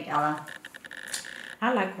 What do you think, Ella?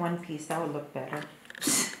 I like one piece. That would look better.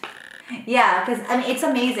 Yeah, because I mean it's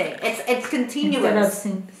amazing. It's continuous.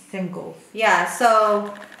 Instead of singles. Yeah,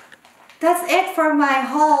 so that's it for my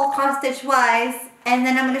haul cross stitch wise, and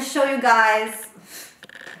then I'm gonna show you guys.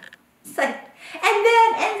 It's like, and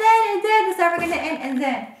then it's never gonna end, and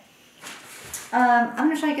then I'm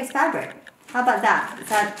gonna show you guys fabric. How about that? Is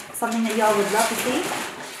that something that y'all would love to see?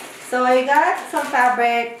 So I got some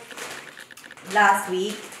fabric last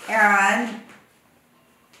week, and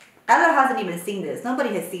Ella hasn't even seen this. Nobody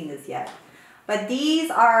has seen this yet. But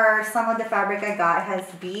these are some of the fabric I got. It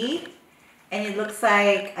has bead, and it looks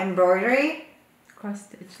like embroidery. Cross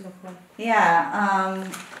stitch look like. Yeah.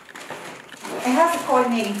 It has a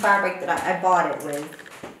coordinating fabric that I bought it with.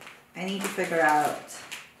 I need to figure out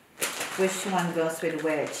which one goes with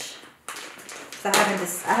which. So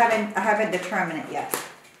I haven't determined it yet.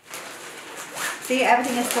 See,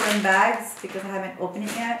 everything is still in bags because I haven't opened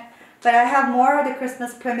it yet. But I have more of the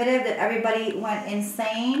Christmas primitive that everybody went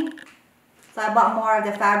insane. So I bought more of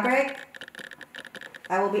the fabric.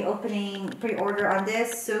 I will be opening pre-order on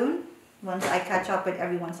this soon, once I catch up with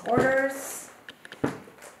everyone's orders.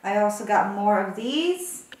 I also got more of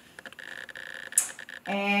these.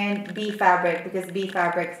 And bee fabric, because bee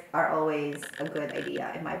fabrics are always a good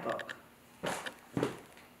idea in my book.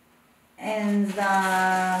 And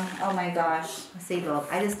oh my gosh, see, look,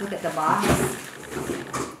 I just look at the box.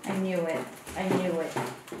 I knew it. I knew it.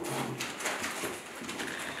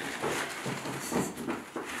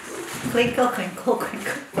 Crinkle, crinkle,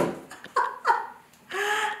 crinkle.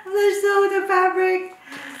 There's so the fabric.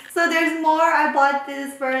 So there's more. I bought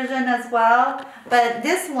this version as well. But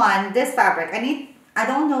this one, this fabric, I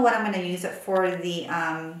don't know what I'm gonna use it for the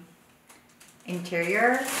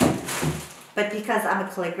interior. But because I'm a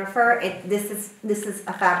calligrapher, this is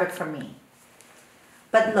a fabric for me.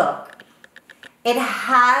 But look, it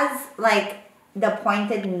has like the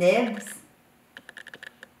pointed nibs,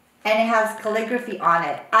 and it has calligraphy on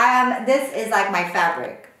it. This is like my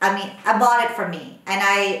fabric. I mean, I bought it for me, and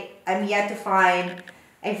I'm yet to find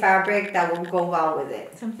a fabric that will go well with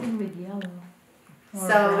it. Something with yellow.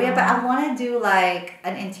 So yeah, but I want to do like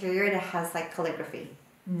an interior that has like calligraphy.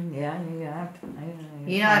 Yeah.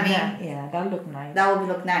 You know what I mean? Yeah, that would look nice. That would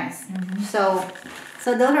look nice. Mm-hmm.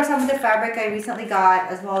 So those are some of the fabric I recently got,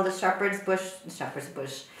 as well as the shepherd's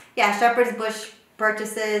bush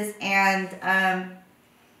purchases, and what am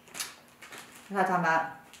I talking about?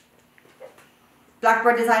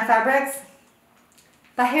 Blackbird Design fabrics.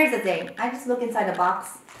 But here's the thing, I just look inside the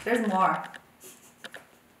box. There's more.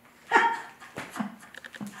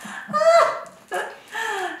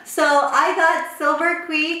 So I got Silver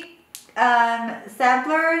Creek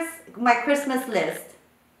samplers, my Christmas list.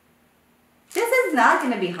 This is not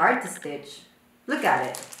going to be hard to stitch. Look at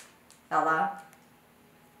it, Ella.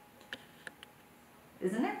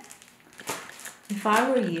 Isn't it? If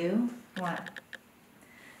I were you, what?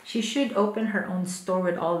 She should open her own store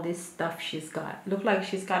with all this stuff she's got. Look like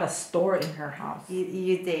she's got a store in her house.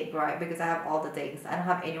 You think, right? Because I have all the things. I don't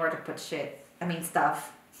have anywhere to put shit. I mean,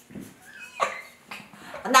 stuff.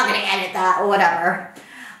 I'm not going to edit that or whatever.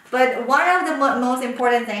 But one of the most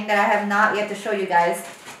important thing that I have not yet to show you guys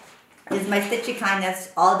is my Stitchy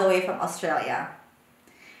Kindness all the way from Australia.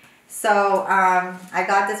 So I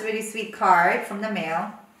got this really sweet card from the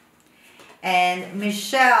mail. And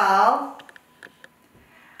Michelle,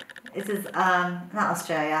 this is not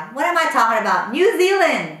Australia. What am I talking about? New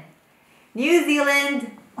Zealand. New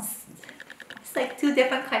Zealand. It's like two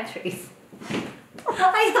different countries.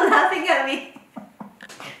 Are you laughing at me?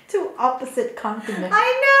 Two opposite continents. I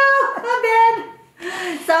know, my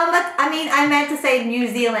bad. So I meant to say New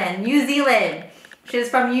Zealand. New Zealand. She's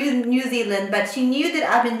from New Zealand, but she knew that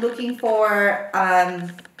I've been looking for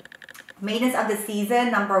Maidens of the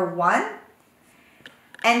Season #1.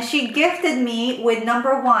 And she gifted me with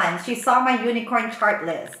 #1. She saw my unicorn chart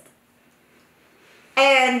list.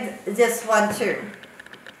 And this one too.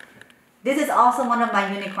 This is also one of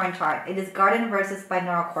my unicorn chart. It is Garden Verses by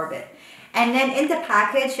Nora Corbett. And then in the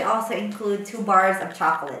package, you also include 2 bars of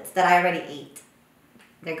chocolates that I already ate.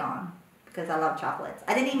 They're gone because I love chocolates.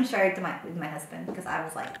 I didn't even share it with my husband because I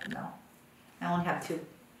was like, no, I only have 2.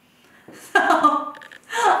 So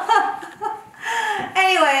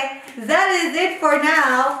anyway, that is it for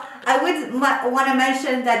now. I would want to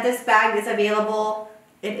mention that this bag is available.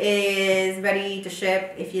 It is ready to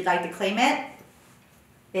ship if you'd like to claim it.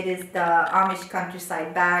 It is the Amish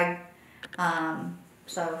Countryside bag.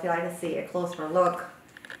 So if you'd like to see a closer look,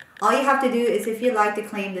 all you have to do is, if you'd like to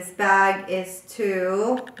claim this bag, is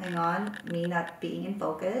to, hang on, me not being in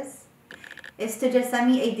focus, is to just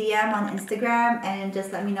send me a DM on Instagram and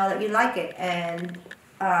just let me know that you like it. And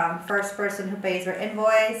first person who pays your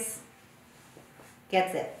invoice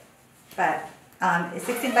gets it. But it's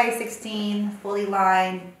 16 by 16, fully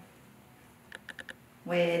lined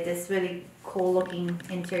with this really cool looking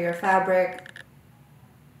interior fabric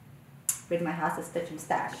with my House of Stitch and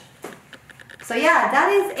Stash. So yeah, that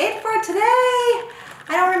is it for today.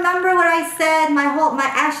 I don't remember what I said.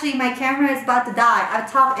 Actually my camera is about to die.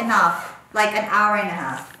 I've talked enough, like an hour and a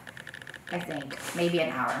half, I think, maybe an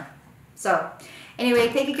hour. So anyway,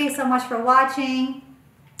 thank you guys so much for watching.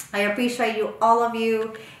 I appreciate you, all of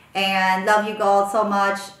you, and love you all so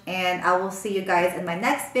much. And I will see you guys in my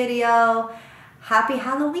next video. Happy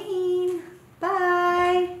Halloween. Bye.